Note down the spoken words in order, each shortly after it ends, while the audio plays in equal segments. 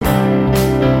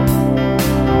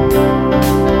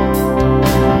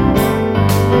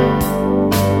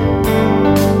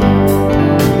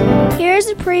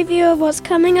what's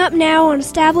coming up now on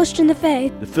Established in the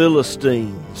Faith. The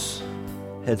Philistines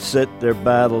had set their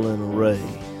battle in array.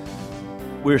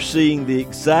 We're seeing the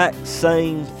exact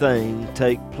same thing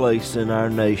take place in our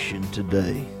nation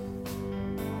today.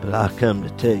 But I come to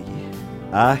tell you,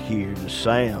 I hear the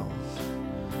sound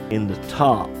in the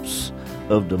tops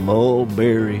of the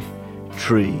mulberry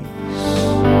trees.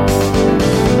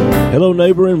 Hello,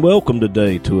 neighbor, and welcome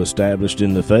today to Established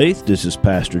in the Faith. This is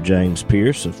Pastor James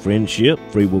Pierce of Friendship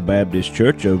Free Will Baptist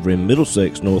Church over in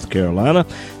Middlesex, North Carolina,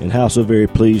 and how so very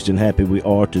pleased and happy we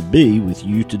are to be with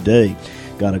you today.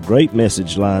 Got a great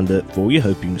message lined up for you.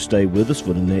 Hope you can stay with us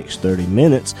for the next 30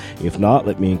 minutes. If not,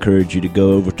 let me encourage you to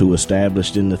go over to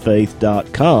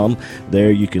establishedinthefaith.com. There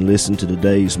you can listen to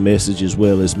today's message as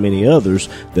well as many others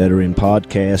that are in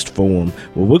podcast form.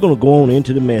 Well, we're going to go on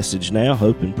into the message now.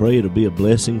 Hope and pray it'll be a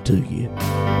blessing to you.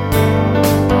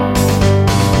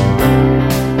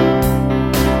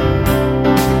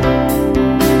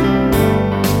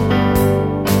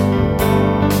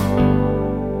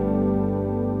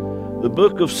 The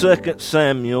book of 2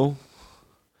 Samuel,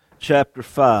 chapter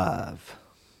 5.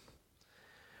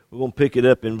 We're going to pick it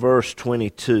up in verse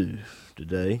 22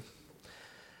 today.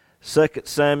 2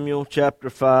 Samuel, chapter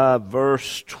 5,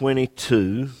 verse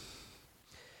 22.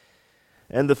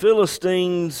 And the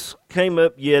Philistines came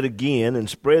up yet again and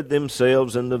spread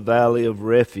themselves in the valley of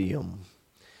Rephaim.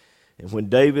 And when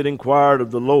David inquired of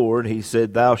the Lord, he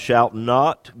said, Thou shalt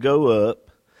not go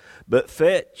up, but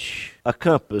fetch a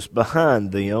compass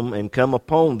behind them, and come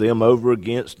upon them over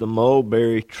against the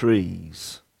mulberry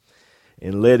trees.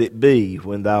 And let it be,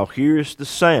 when thou hearest the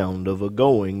sound of a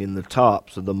going in the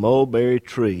tops of the mulberry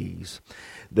trees,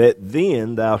 that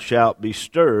then thou shalt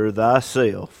bestir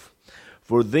thyself.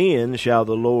 For then shall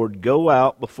the Lord go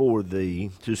out before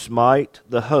thee to smite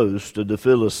the host of the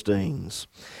Philistines.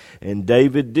 And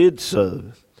David did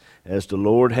so, as the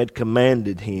Lord had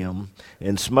commanded him,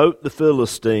 and smote the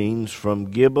Philistines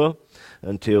from Geba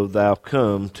until thou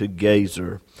come to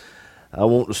Gezer. I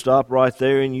want to stop right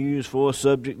there and use for a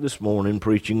subject this morning,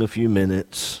 preaching a few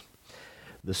minutes,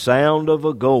 the sound of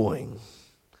a going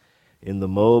in the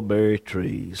mulberry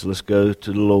trees. Let's go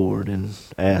to the Lord and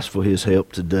ask for His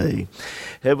help today.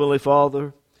 Heavenly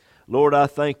Father, Lord, I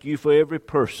thank You for every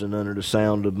person under the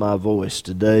sound of my voice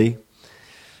today.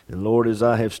 And Lord, as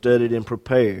I have studied and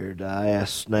prepared, I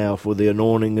ask now for the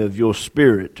anointing of Your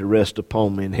Spirit to rest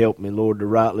upon me and help me, Lord, to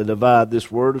rightly divide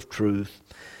this word of truth,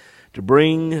 to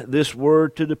bring this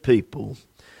word to the people.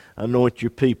 Anoint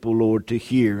Your people, Lord, to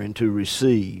hear and to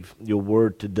receive Your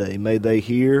word today. May they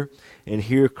hear and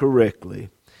hear correctly.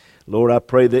 Lord, I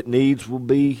pray that needs will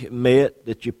be met,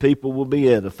 that Your people will be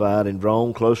edified and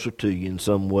drawn closer to You in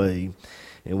some way.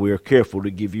 And we are careful to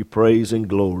give You praise and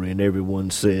glory. And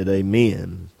everyone said,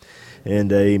 Amen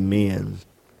and amen.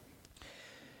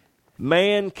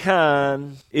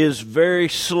 Mankind is very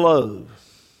slow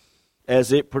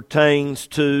as it pertains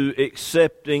to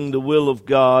accepting the will of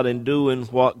God and doing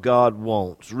what God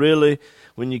wants. Really,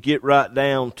 when you get right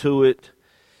down to it,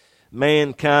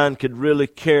 mankind could really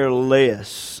care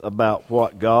less about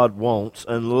what God wants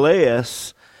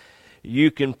unless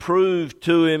you can prove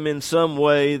to him in some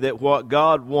way that what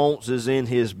God wants is in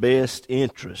His best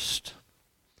interest.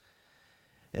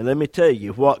 And let me tell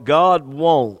you, what God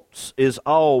wants is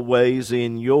always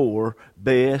in your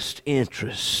best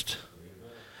interest.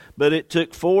 But it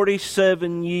took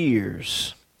 47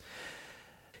 years.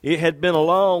 It had been a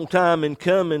long time in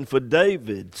coming for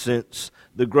David since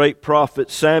the great prophet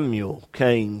Samuel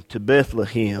came to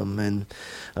Bethlehem and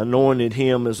anointed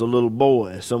him as a little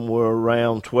boy, somewhere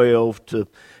around 12 to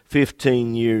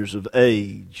 15 years of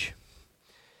age.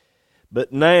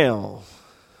 But now,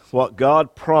 what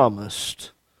God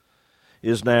promised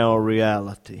is now a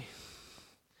reality.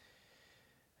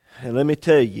 And let me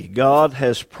tell you, God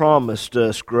has promised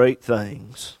us great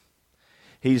things.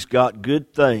 He's got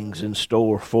good things in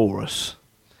store for us.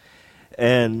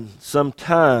 And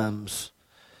sometimes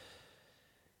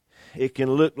it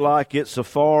can look like it's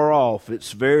afar off,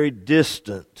 it's very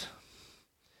distant.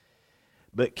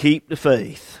 But keep the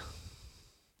faith.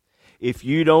 If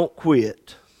you don't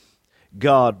quit,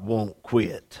 God won't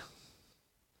quit.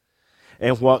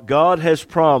 And what God has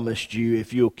promised you,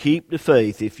 if you'll keep the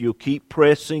faith, if you'll keep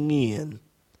pressing in,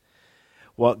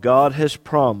 what God has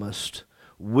promised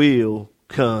will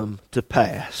come to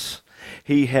pass.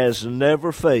 He has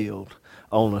never failed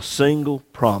on a single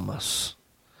promise,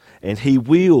 and He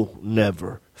will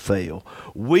never fail.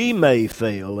 We may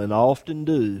fail, and often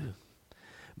do,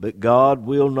 but God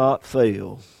will not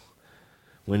fail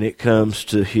when it comes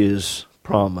to His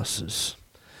promises.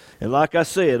 And like I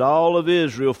said, all of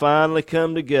Israel finally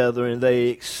come together and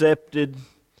they accepted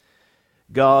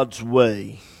God's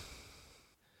way.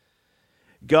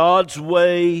 God's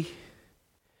way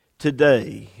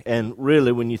today, and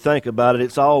really when you think about it,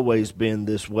 it's always been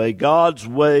this way. God's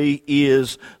way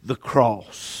is the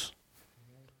cross.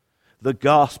 The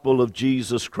gospel of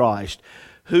Jesus Christ.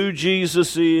 Who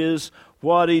Jesus is,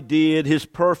 what He did, His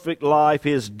perfect life,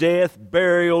 His death,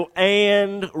 burial,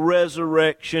 and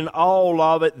resurrection, all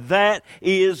of it, that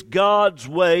is God's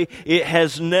way. It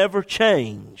has never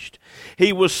changed.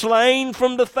 He was slain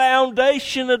from the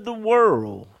foundation of the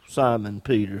world, Simon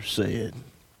Peter said.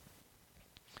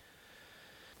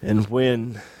 And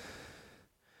when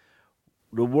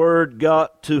the word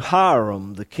got to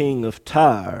Hiram, the king of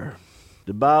Tyre,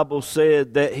 the Bible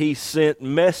said that he sent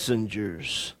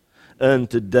messengers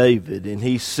unto David, and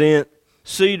he sent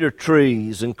cedar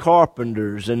trees and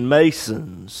carpenters and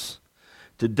masons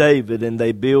to David, and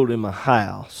they built him a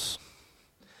house.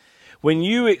 When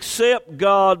you accept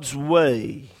God's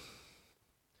way,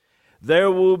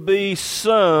 there will be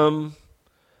some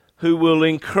who will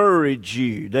encourage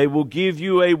you. They will give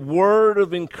you a word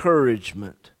of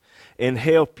encouragement and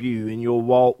help you in your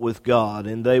walk with God.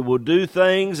 And they will do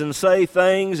things and say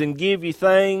things and give you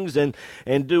things and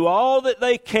do all that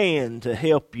they can to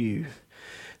help you,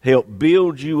 help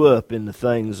build you up in the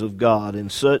things of God.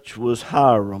 And such was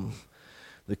Hiram,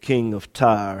 the king of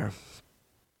Tyre.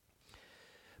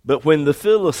 But when the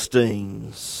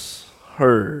Philistines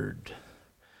heard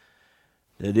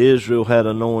that Israel had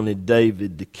anointed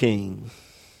David the king,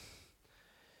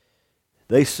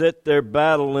 they set their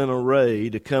battle in array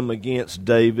to come against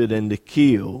David and to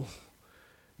kill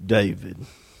David.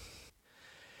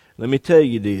 Let me tell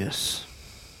you this.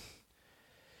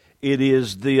 It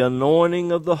is the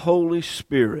anointing of the Holy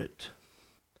Spirit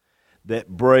that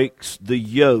breaks the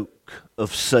yoke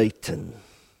of Satan.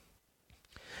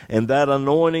 And that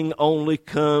anointing only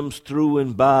comes through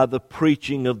and by the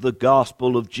preaching of the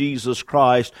gospel of Jesus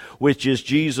Christ, which is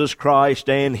Jesus Christ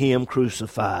and Him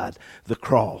crucified, the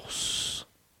cross.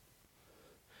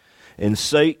 And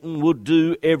Satan will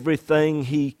do everything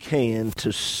he can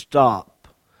to stop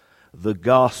the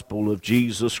gospel of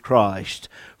Jesus Christ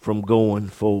from going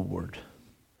forward.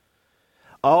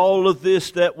 All of this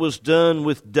that was done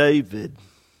with David,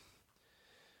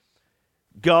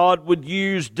 God would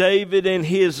use David and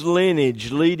his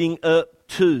lineage leading up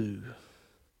to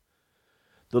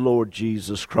the Lord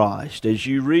Jesus Christ. As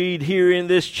you read here in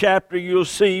this chapter, you'll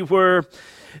see where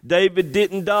David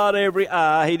didn't dot every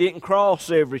I, he didn't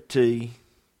cross every T.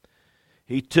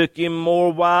 He took him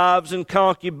more wives and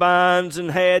concubines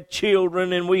and had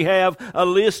children, and we have a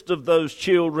list of those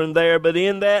children there. But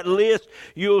in that list,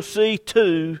 you'll see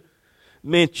two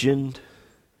mentioned,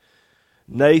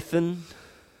 Nathan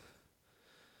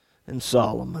and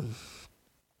Solomon.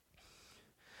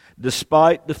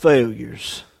 Despite the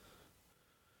failures,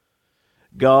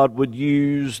 God would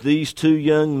use these two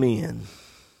young men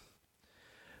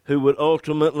who would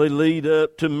ultimately lead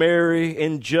up to Mary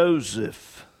and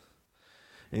Joseph.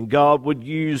 And God would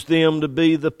use them to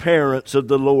be the parents of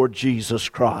the Lord Jesus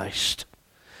Christ.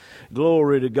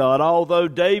 Glory to God. Although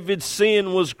David's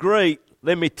sin was great,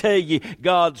 let me tell you,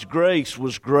 God's grace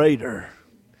was greater.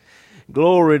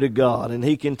 Glory to God. And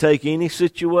He can take any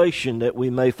situation that we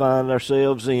may find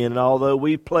ourselves in. And although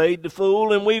we've played the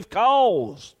fool and we've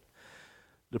caused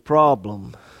the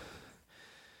problem,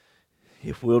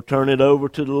 if we'll turn it over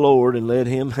to the Lord and let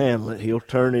Him handle it, He'll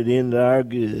turn it into our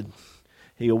good.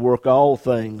 He'll work all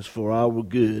things for our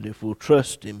good if we'll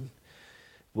trust Him,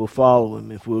 if we'll follow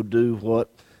Him, if we'll do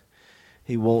what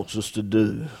He wants us to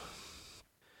do.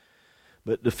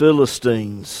 But the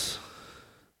Philistines,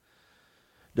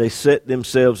 they set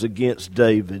themselves against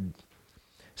David.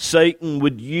 Satan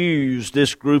would use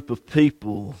this group of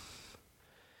people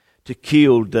to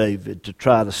kill David, to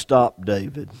try to stop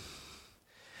David.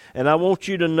 And I want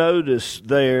you to notice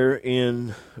there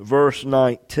in verse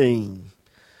 19,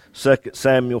 2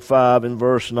 Samuel 5 and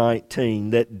verse 19,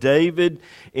 that David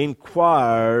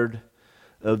inquired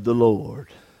of the Lord.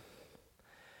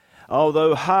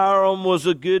 Although Hiram was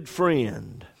a good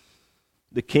friend,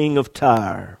 the king of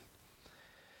Tyre,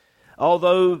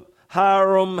 although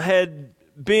Hiram had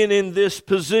been in this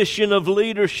position of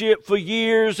leadership for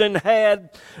years and had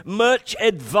much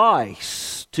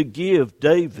advice to give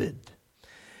David,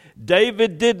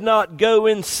 David did not go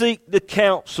and seek the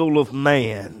counsel of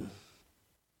man,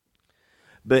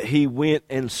 but he went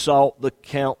and sought the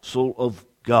counsel of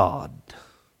God.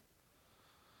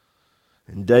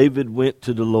 And David went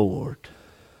to the Lord.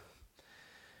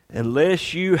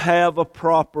 Unless you have a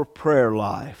proper prayer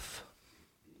life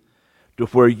to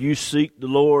where you seek the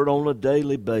Lord on a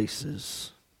daily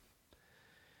basis,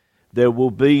 there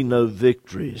will be no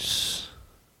victories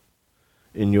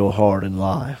in your heart and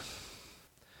life.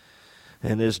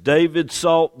 And as David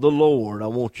sought the Lord, I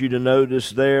want you to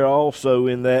notice there also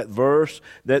in that verse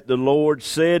that the Lord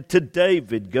said to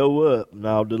David, "Go up, and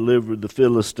I'll deliver the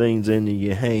Philistines into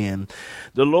your hand."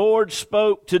 The Lord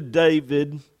spoke to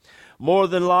David. More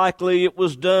than likely it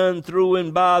was done through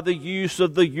and by the use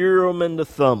of the Urim and the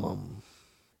Thummim.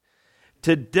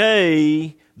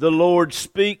 Today, the Lord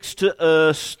speaks to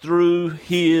us through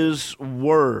His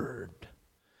Word.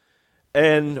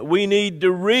 And we need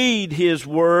to read His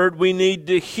Word. We need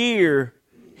to hear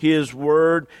His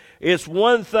Word. It's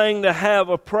one thing to have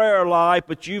a prayer life,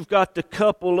 but you've got to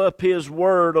couple up His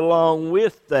Word along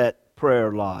with that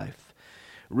prayer life.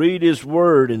 Read His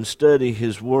Word and study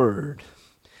His Word.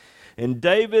 And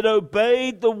David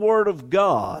obeyed the Word of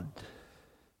God,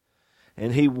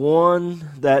 and he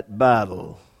won that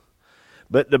battle.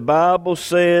 But the Bible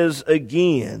says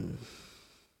again,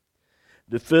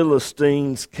 the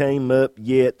Philistines came up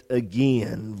yet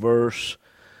again, verse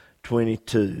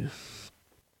 22.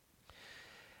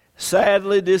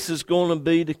 Sadly, this is going to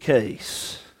be the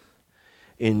case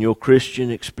in your Christian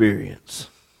experience.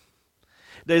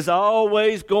 There's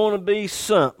always going to be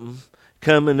something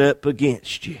coming up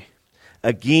against you,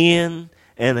 again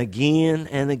and again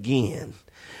and again.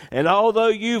 And although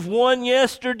you've won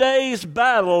yesterday's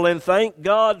battle, and thank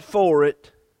God for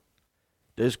it,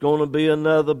 there's going to be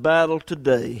another battle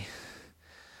today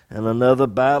and another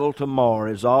battle tomorrow.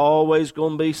 There's always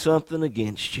going to be something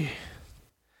against you.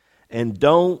 And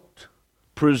don't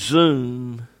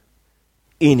presume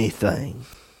anything.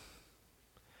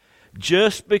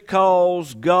 Just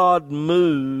because God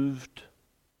moved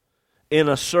in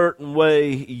a certain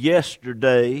way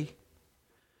yesterday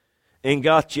and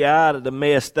got you out of the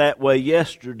mess that way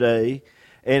yesterday,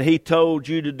 and He told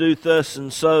you to do thus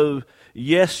and so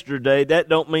yesterday, that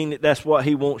don't mean that that's what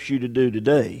He wants you to do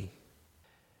today.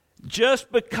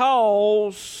 Just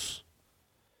because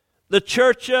the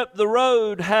church up the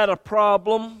road had a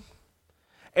problem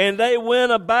and they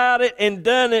went about it and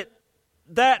done it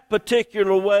that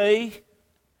particular way,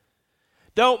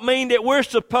 don't mean that we're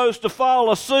supposed to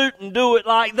follow suit and do it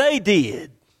like they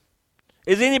did.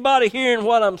 Is anybody hearing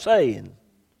what I'm saying?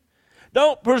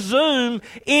 Don't presume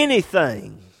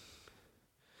anything.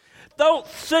 Don't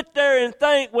sit there and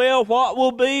think, well, what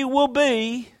will be, will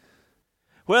be.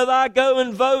 Whether I go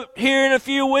and vote here in a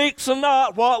few weeks or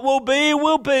not, what will be,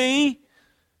 will be.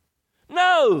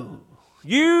 No,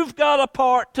 you've got a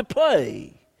part to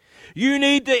play. You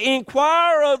need to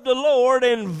inquire of the Lord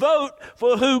and vote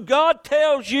for who God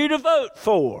tells you to vote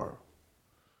for.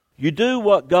 You do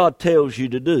what God tells you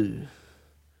to do.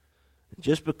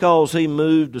 Just because He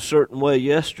moved a certain way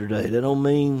yesterday, that don't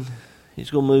mean He's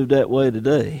going to move that way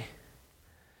today.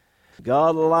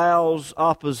 God allows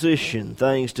opposition,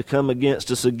 things to come against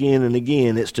us again and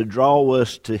again. It's to draw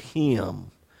us to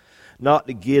Him, not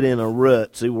to get in a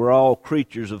rut. See, we're all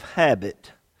creatures of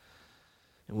habit,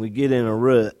 and we get in a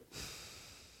rut.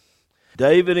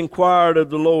 David inquired of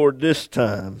the Lord this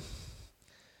time,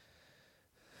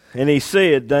 and he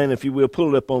said, Dana, if you will,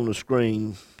 pull it up on the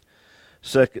screen,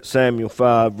 2 Samuel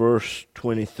 5, verse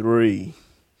 23.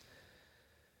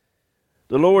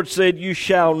 The Lord said, "You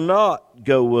shall not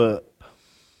go up,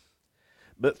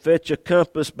 but fetch a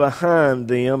compass behind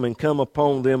them and come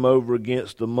upon them over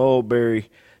against the mulberry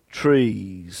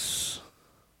trees."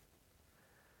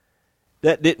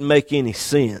 That didn't make any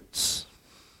sense.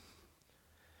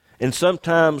 And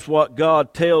sometimes what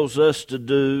God tells us to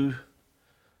do,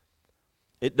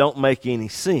 it don't make any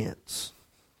sense.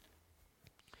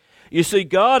 You see,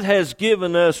 God has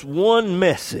given us one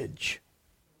message.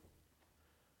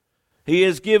 He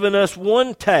has given us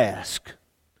one task,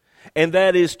 and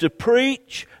that is to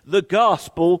preach the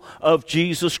gospel of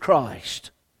Jesus Christ.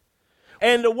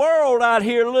 And the world out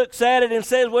here looks at it and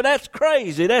says, well, that's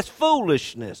crazy, that's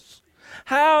foolishness.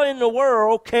 How in the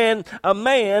world can a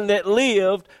man that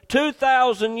lived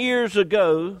 2,000 years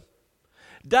ago,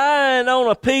 dying on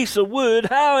a piece of wood,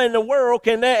 how in the world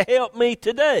can that help me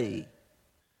today?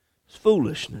 It's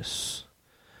foolishness.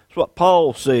 That's what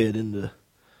Paul said in the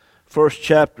first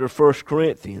chapter of 1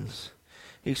 Corinthians.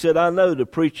 He said, I know the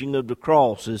preaching of the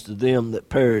cross is to them that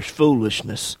perish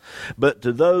foolishness, but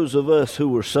to those of us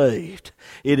who are saved,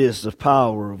 it is the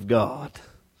power of God.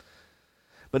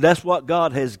 But that's what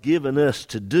God has given us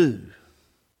to do.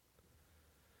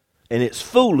 And it's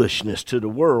foolishness to the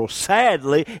world.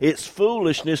 Sadly, it's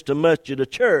foolishness to much of the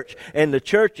church. And the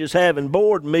church is having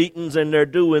board meetings and they're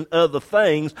doing other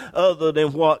things other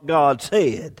than what God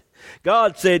said.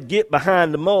 God said, get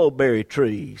behind the mulberry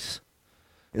trees.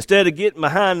 Instead of getting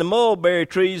behind the mulberry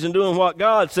trees and doing what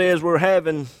God says, we're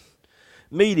having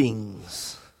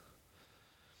meetings.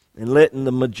 and letting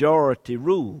the majority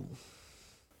rule.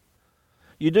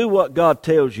 You do what God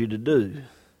tells you to do.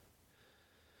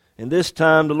 And this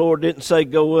time the Lord didn't say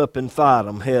go up and fight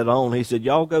them head on. He said,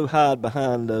 y'all go hide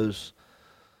behind those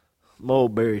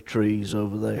mulberry trees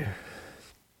over there.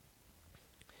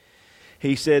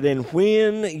 He said, and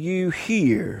when you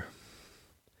hear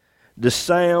the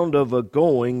sound of a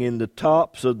going in the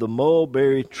tops of the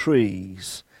mulberry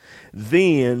trees,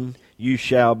 then you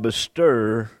shall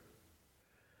bestir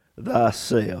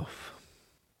thyself.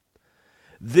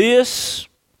 This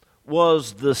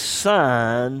was the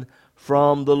sign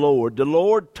from the Lord. The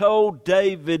Lord told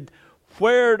David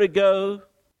where to go,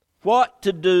 what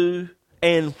to do,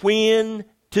 and when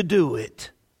to do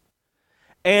it.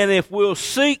 And if we'll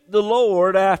seek the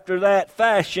Lord after that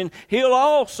fashion, He'll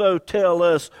also tell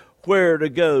us where to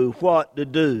go, what to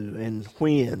do, and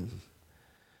when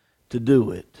to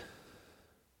do it.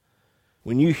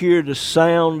 When you hear the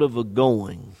sound of a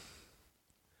going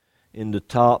in the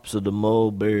tops of the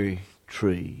mulberry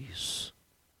trees,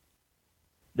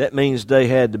 that means they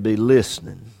had to be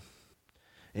listening.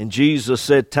 And Jesus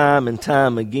said time and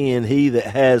time again, he that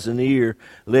has an ear,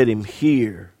 let him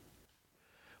hear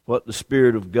what the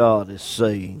Spirit of God is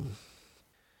saying.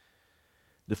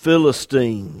 The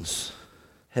Philistines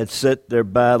had set their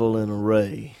battle in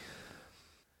array.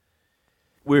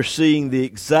 We're seeing the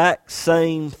exact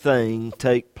same thing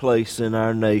take place in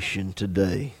our nation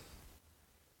today.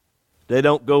 They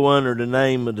don't go under the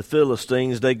name of the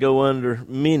Philistines, they go under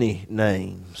many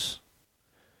names.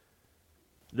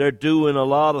 They're doing a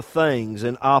lot of things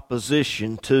in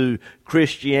opposition to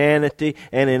Christianity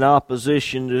and in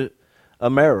opposition to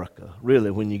America,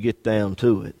 really, when you get down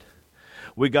to it.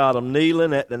 We got them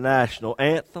kneeling at the national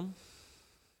anthem.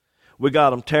 We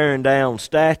got them tearing down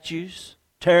statues,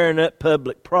 tearing up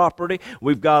public property.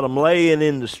 We've got them laying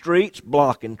in the streets,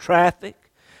 blocking traffic,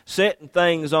 setting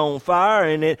things on fire,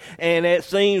 and it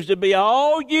seems to be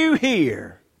all you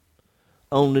hear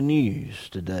on the news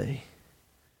today.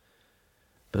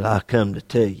 But I come to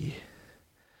tell you,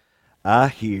 I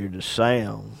hear the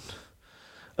sound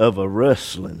of a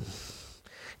rustling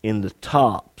in the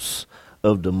tops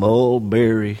of the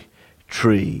mulberry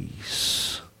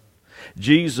trees.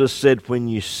 Jesus said, when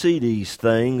you see these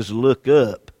things, look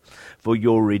up, for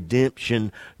your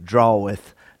redemption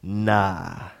draweth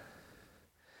nigh.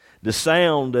 The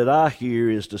sound that I hear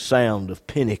is the sound of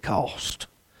Pentecost.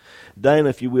 Dana,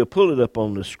 if you will, pull it up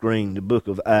on the screen, the book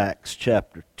of Acts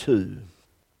chapter 2.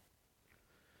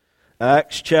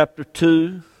 Acts chapter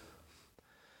 2,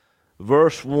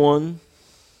 verse 1.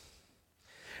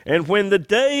 And when the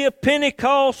day of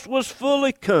Pentecost was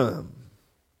fully come,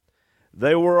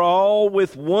 they were all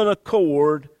with one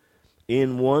accord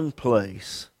in one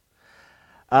place.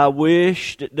 I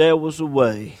wish that there was a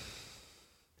way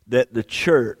that the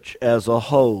church as a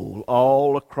whole,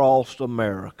 all across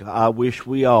America, I wish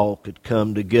we all could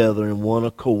come together in one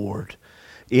accord,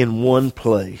 in one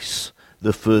place,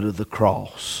 the foot of the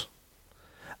cross.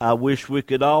 I wish we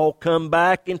could all come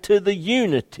back into the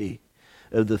unity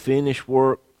of the finished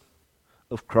work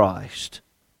of Christ.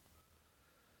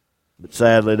 But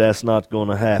sadly, that's not going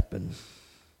to happen.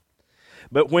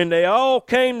 But when they all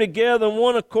came together in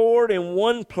one accord in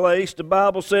one place, the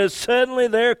Bible says, suddenly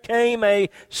there came a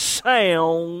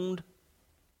sound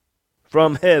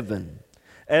from heaven,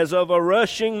 as of a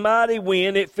rushing mighty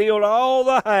wind. It filled all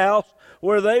the house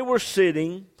where they were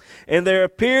sitting. And there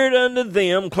appeared unto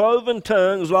them cloven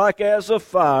tongues like as of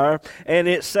fire, and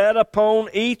it sat upon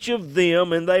each of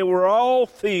them, and they were all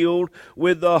filled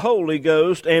with the Holy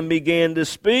Ghost, and began to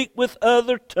speak with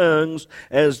other tongues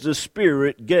as the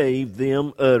Spirit gave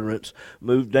them utterance.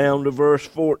 Move down to verse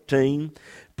 14.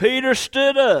 Peter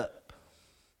stood up,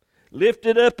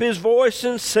 lifted up his voice,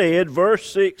 and said,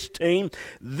 verse 16,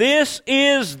 this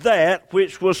is that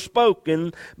which was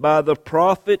spoken by the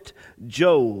prophet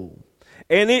Joel.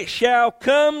 And it shall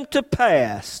come to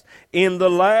pass in the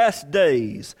last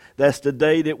days. That's the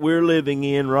day that we're living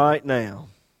in right now.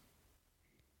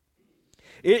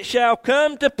 It shall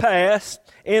come to pass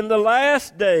in the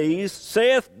last days,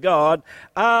 saith God,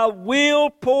 I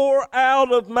will pour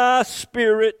out of my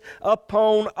Spirit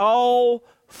upon all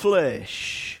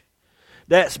flesh.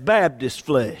 That's Baptist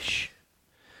flesh.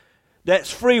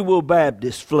 That's Free Will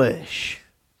Baptist flesh.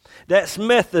 That's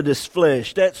Methodist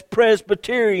flesh. That's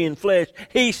Presbyterian flesh.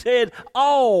 He said,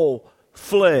 all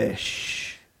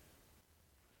flesh.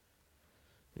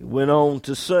 He went on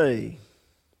to say,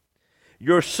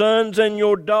 your sons and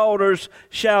your daughters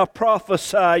shall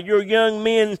prophesy. Your young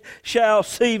men shall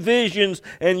see visions,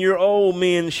 and your old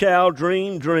men shall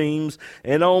dream dreams.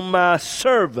 And on my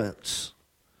servants,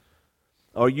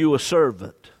 are you a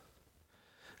servant?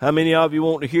 How many of you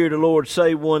want to hear the Lord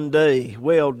say one day,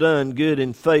 "Well done, good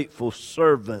and faithful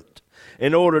servant"?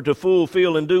 In order to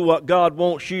fulfill and do what God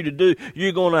wants you to do,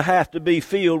 you're going to have to be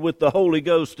filled with the Holy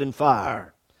Ghost and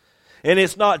fire. And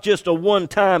it's not just a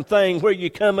one-time thing where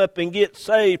you come up and get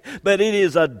saved, but it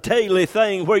is a daily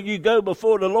thing where you go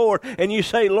before the Lord and you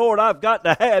say, "Lord, I've got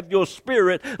to have your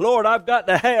Spirit. Lord, I've got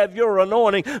to have your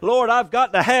anointing. Lord, I've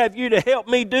got to have you to help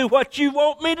me do what you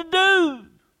want me to do."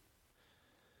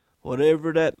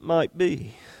 Whatever that might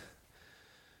be.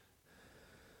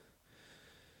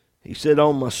 He said,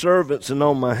 "On my servants and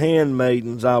on my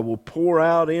handmaidens I will pour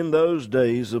out in those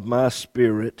days of my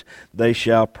Spirit. They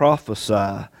shall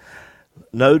prophesy."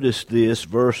 Notice this,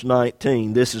 verse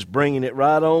 19. This is bringing it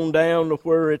right on down to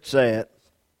where it's at.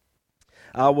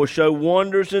 "I will show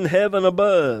wonders in heaven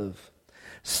above,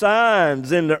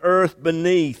 signs in the earth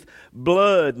beneath,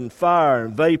 blood and fire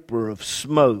and vapor of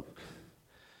smoke."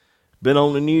 Been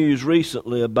on the news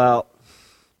recently about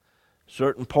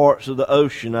certain parts of the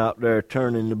ocean out there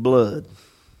turning to blood.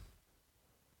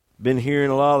 Been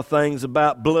hearing a lot of things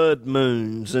about blood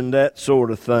moons and that sort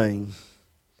of thing.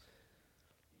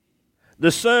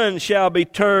 "The sun shall be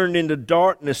turned into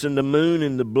darkness and the moon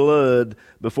into blood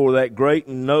before that great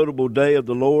and notable day of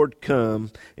the Lord come.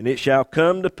 And it shall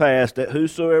come to pass that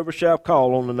whosoever shall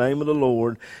call on the name of the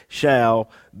Lord shall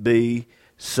be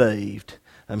saved."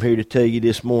 I'm here to tell you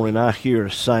this morning, I hear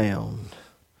a sound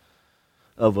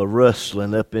of a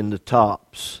rustling up in the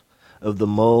tops of the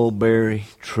mulberry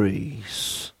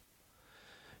trees.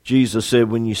 Jesus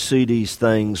said, when you see these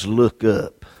things, look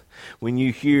up. When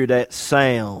you hear that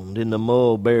sound in the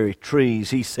mulberry trees,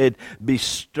 He said,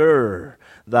 bestir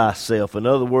thyself. In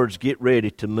other words, get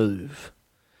ready to move.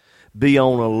 Be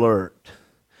on alert.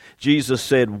 Jesus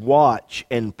said, watch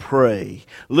and pray.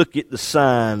 Look at the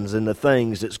signs and the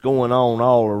things that's going on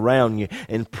all around you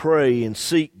and pray and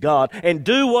seek God and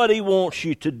do what He wants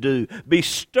you to do.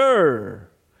 Bestir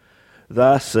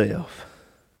thyself.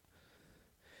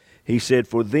 He said,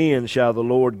 "For then shall the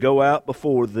Lord go out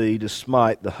before thee to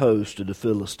smite the host of the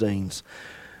Philistines."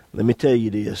 Let me tell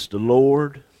you this, the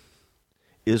Lord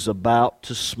is about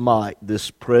to smite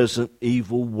this present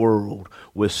evil world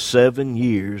with 7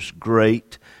 years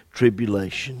great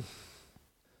tribulation.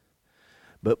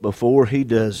 But before He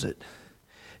does it,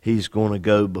 He's going to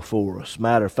go before us.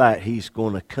 Matter of fact, He's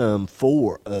going to come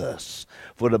for us.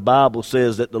 For the Bible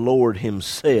says that the Lord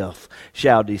Himself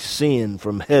shall descend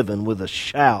from heaven with a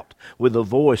shout, with the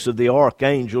voice of the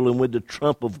archangel, and with the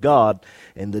trump of God,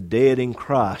 and the dead in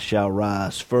Christ shall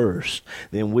rise first.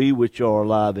 Then we which are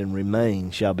alive and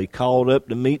remain shall be called up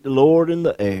to meet the Lord in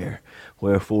the air.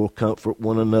 Wherefore comfort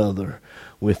one another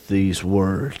with these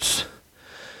words.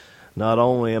 Not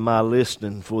only am I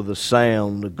listening for the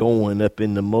sound of going up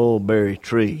in the mulberry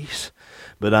trees,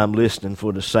 but I'm listening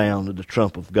for the sound of the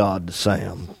trump of God to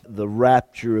sound. The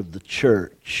rapture of the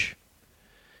church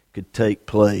could take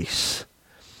place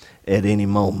at any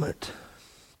moment.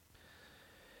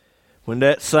 When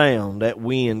that sound, that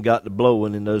wind got to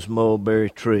blowing in those mulberry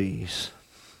trees,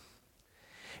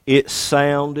 it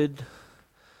sounded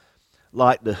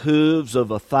like the hooves of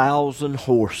 1,000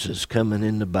 horses coming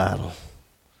into battle.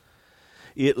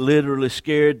 It literally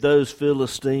scared those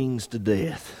Philistines to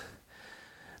death.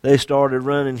 They started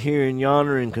running here and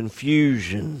yonder, and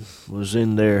confusion was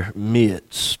in their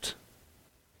midst.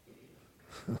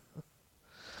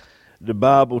 The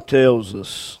Bible tells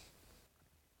us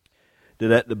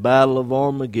that at the battle of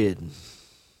Armageddon,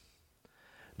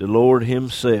 the Lord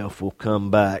Himself will come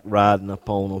back riding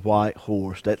upon a white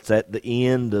horse. That's at the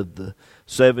end of the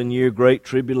 7-year Great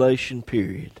Tribulation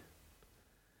period.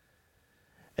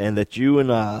 And that you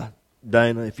and I,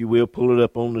 Dana, if you will, pull it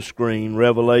up on the screen,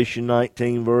 Revelation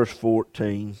 19, verse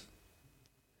 14.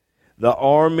 "The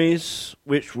armies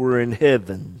which were in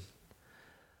heaven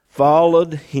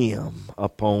followed Him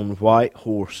upon white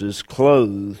horses,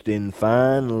 clothed in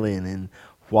fine linen,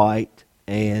 white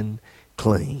and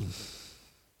clean."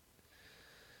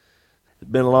 It's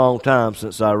been a long time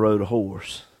since I rode a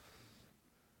horse.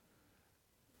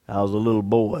 I was a little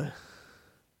boy.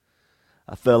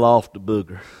 I fell off the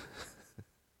booger.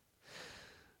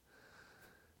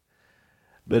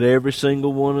 But every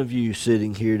single one of you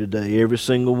sitting here today, every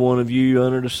single one of you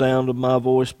under the sound of my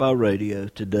voice by radio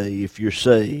today, if you're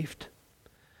saved,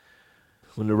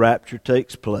 when the rapture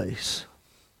takes place,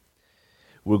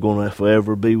 we're going to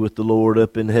forever be with the Lord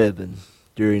up in heaven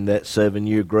during that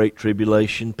 7-year Great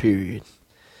Tribulation period.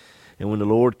 And when the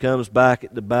Lord comes back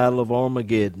at the Battle of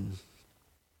Armageddon,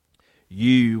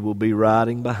 you will be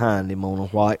riding behind Him on a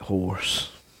white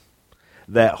horse.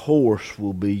 That horse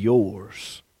will be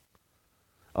yours.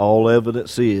 All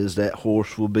evidence is that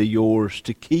horse will be yours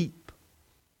to keep.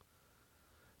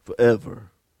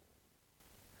 forever.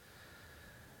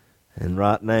 And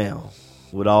right now,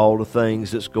 with all the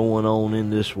things that's going on in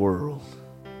this world,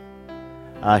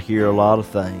 I hear a lot of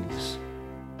things.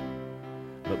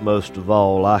 But most of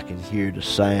all, I can hear the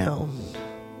sound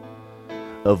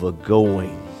of a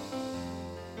going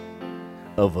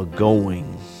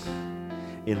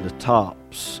in the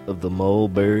tops of the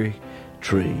mulberry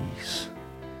trees.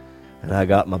 And I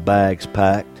got my bags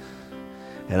packed,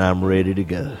 and I'm ready to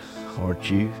go. Aren't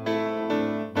you?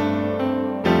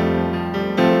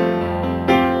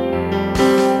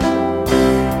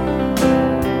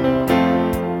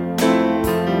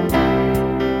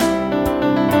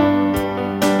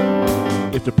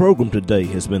 If the program today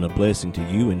has been a blessing to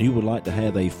you and you would like to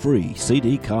have a free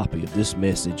CD copy of this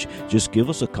message, just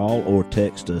give us a call or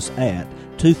text us at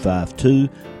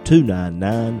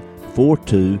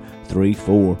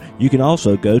 252-299-4234. You can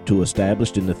also go to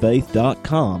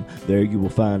establishedinthefaith.com. There you will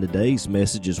find today's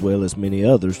message as well as many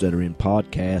others that are in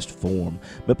podcast form.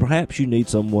 But perhaps you need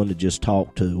someone to just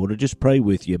talk to or to just pray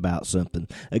with you about something.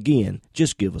 Again,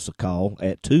 just give us a call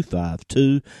at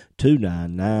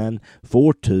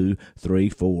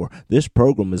 252-299-4234. This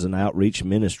program is an outreach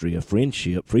ministry of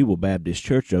Friendship Free Will Baptist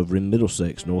Church over in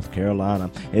Middlesex, North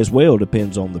Carolina. As well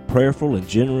depends on the prayerful and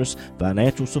generous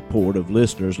financial support of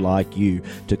listeners like you.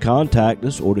 To contact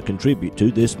us or to contribute to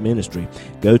this ministry,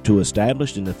 go to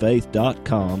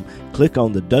establishedinthefaith.com, click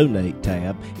on the Donate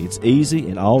tab. It's easy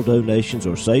and all donations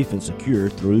are safe and secure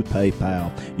through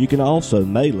PayPal. You can also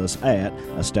mail us at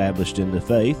Established in the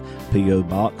Faith, P.O.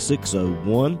 Box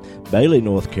 601, Bailey,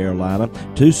 North Carolina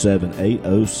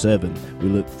 27807. We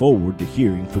look forward to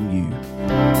hearing from you.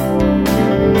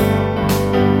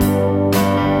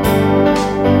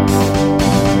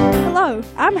 Hello,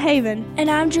 I'm Haven. And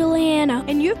I'm Juliana.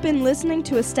 And you've been listening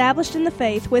to Established in the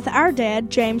Faith with our dad,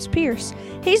 James Pierce.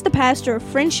 He's the pastor of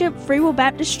Friendship Free Will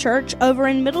Baptist Church over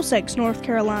in Middlesex, North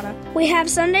Carolina. We have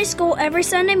Sunday school every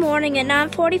Sunday morning at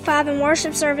 9:45 and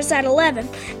worship service at 11,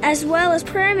 as well as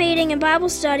prayer meeting and Bible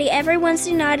study every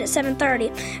Wednesday night at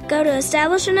 7:30. Go to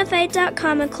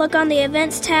establishedinthefaith.com and click on the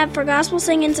events tab for gospel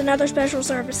singings and other special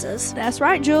services. That's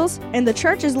right, Jules. And the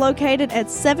church is located at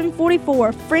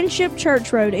 744 Friendship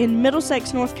Church Road in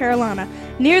Middlesex, North Carolina,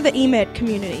 near the EMED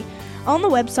community. On the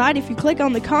website, if you click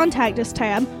on the Contact Us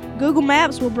tab, Google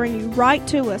Maps will bring you right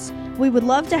to us. We would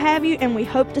love to have you, and we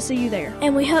hope to see you there.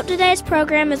 And we hope today's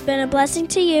program has been a blessing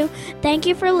to you. Thank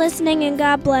you for listening, and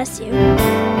God bless you.